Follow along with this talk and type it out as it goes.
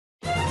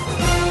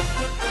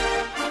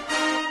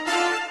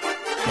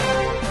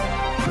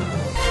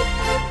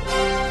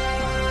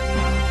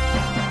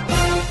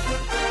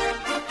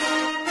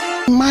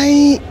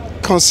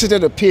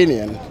considered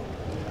opinion,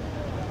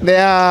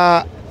 there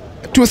are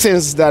two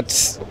things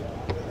that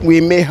we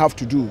may have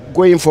to do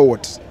going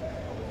forward.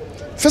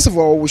 First of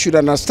all, we should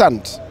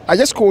understand. I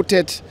just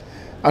quoted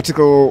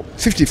Article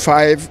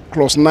 55,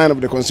 Clause 9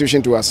 of the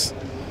Constitution to us,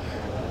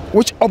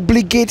 which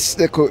obligates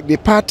the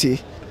party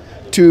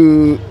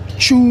to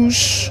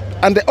choose,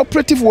 and the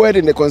operative word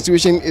in the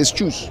Constitution is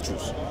choose.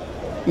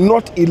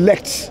 Not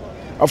elect.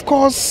 Of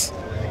course,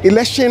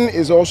 election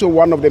is also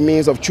one of the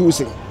means of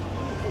choosing.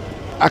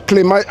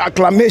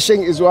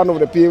 Acclamation is one of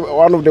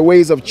the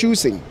ways of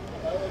choosing.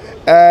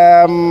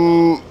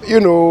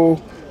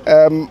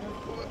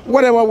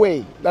 Whatever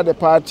way that the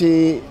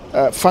party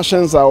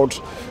fashions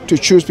out to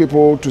choose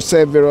people to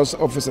serve various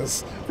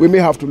offices, we may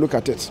have to look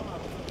at it.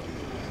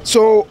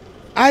 So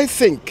I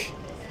think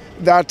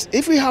that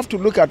if we have to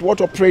look at what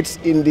operates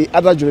in the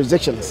other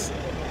jurisdictions,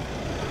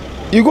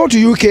 you go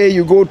to UK,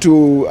 you go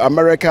to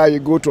America, you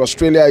go to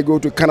Australia, you go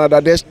to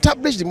Canada, they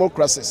established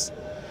democracies.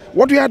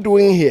 What we are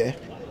doing here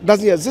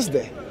doesn't exist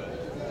there.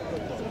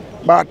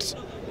 But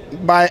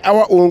by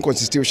our own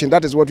constitution,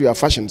 that is what we are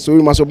fashioned. So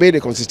we must obey the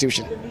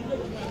constitution.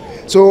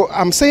 So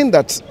I'm saying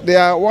that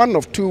there are one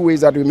of two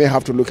ways that we may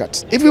have to look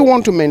at. If we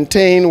want to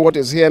maintain what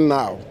is here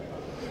now,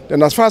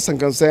 then as far as I'm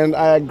concerned,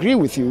 I agree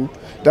with you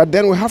that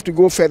then we have to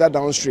go further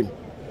downstream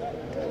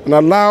and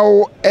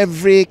allow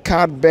every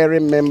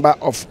card-bearing member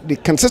of the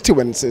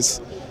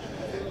constituencies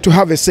to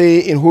have a say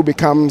in who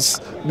becomes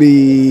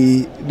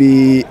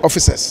the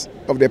officers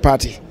of the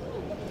party.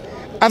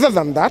 Other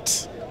than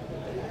that,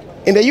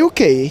 in the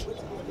UK,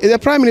 it's the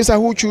Prime Minister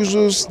who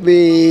chooses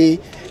the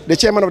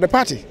chairman of the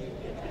party.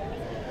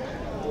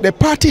 The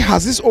party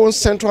has its own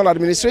central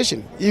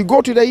administration. You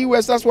go to the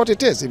US, that's what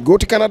it is. You go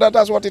to Canada,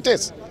 that's what it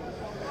is.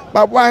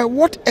 But by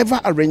whatever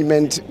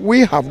arrangement,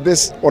 we have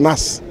this on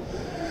us.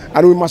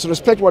 And we must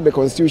respect what the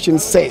Constitution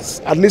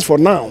says, at least for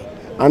now,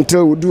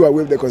 until we do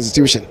away with the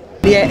Constitution.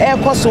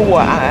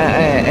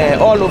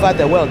 All over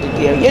the world,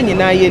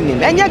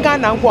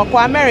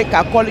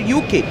 America, call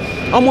UK,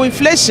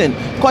 inflation,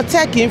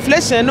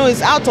 inflation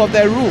is out of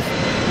the roof.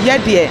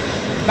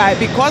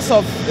 Because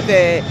of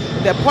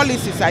the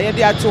policies are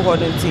there to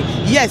hold on.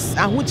 Yes,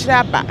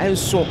 and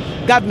so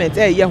government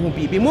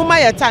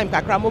muma time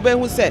kakra mo be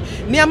hu se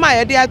niama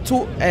ye there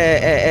to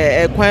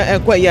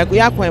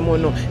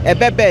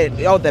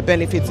all the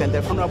benefits and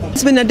the.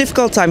 It's been a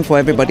difficult time for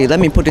everybody, let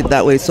me put it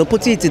that way. So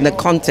put it in the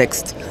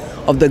context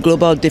of the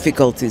global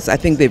difficulties. I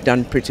think they've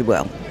done pretty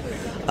well.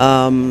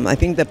 I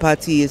think the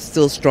party is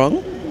still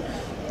strong.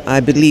 I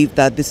believe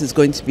that this is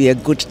going to be a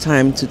good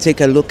time to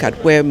take a look at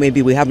where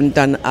maybe we haven't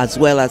done as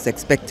well as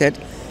expected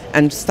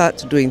and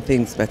start doing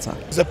things better.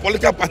 It's a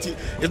political party.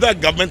 It's not a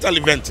governmental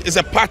event. It's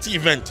a party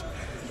event.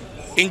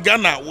 In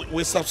Ghana,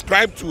 we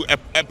subscribe to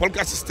a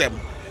political system.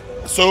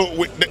 So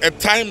in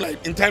time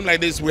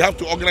like this, we have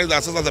to organize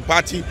ourselves as a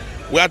party.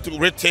 We have to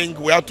rethink.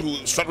 We have to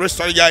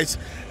strategize,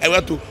 and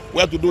we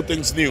have to do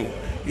things new.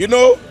 You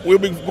know, we'll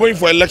be going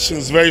for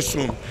elections very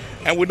soon,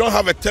 and we don't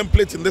have a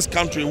template in this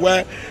country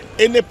where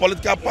any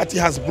political party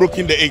has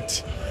broken the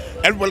 8.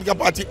 Every political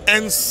party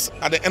ends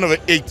at the end of the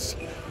 8.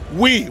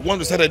 We want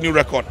to set a new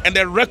record, and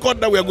the record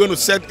that we are going to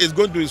set is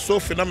going to be so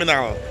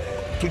phenomenal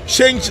to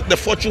change the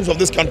fortunes of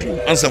this country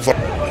once and for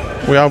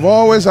all. We have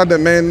always had the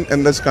men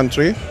in this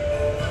country,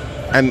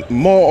 and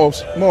more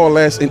or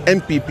less in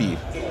MPP,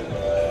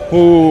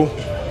 who,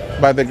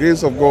 by the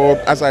grace of God,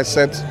 as I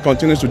said,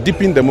 continues to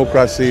deepen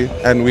democracy,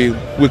 and we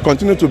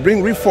continue to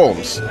bring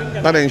reforms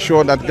that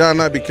ensure that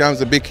Ghana becomes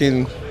the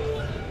beacon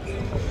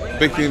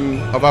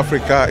of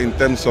Africa in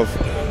terms of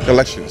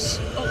elections.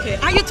 Okay.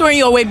 Are you throwing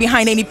your weight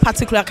behind any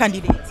particular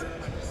candidate?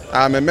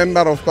 I'm a member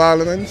of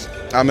parliament.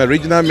 I'm a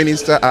regional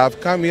minister. I have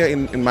come here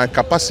in my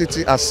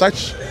capacity as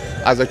such,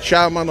 as a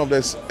chairman of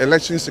the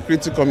Election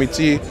Security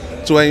Committee,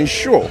 to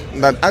ensure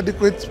that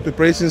adequate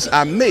preparations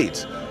are made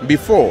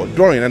before,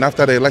 during and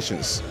after the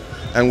elections.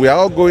 And we are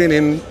all going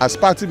in as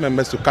party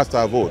members to cast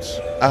our votes.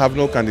 I have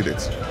no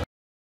candidate.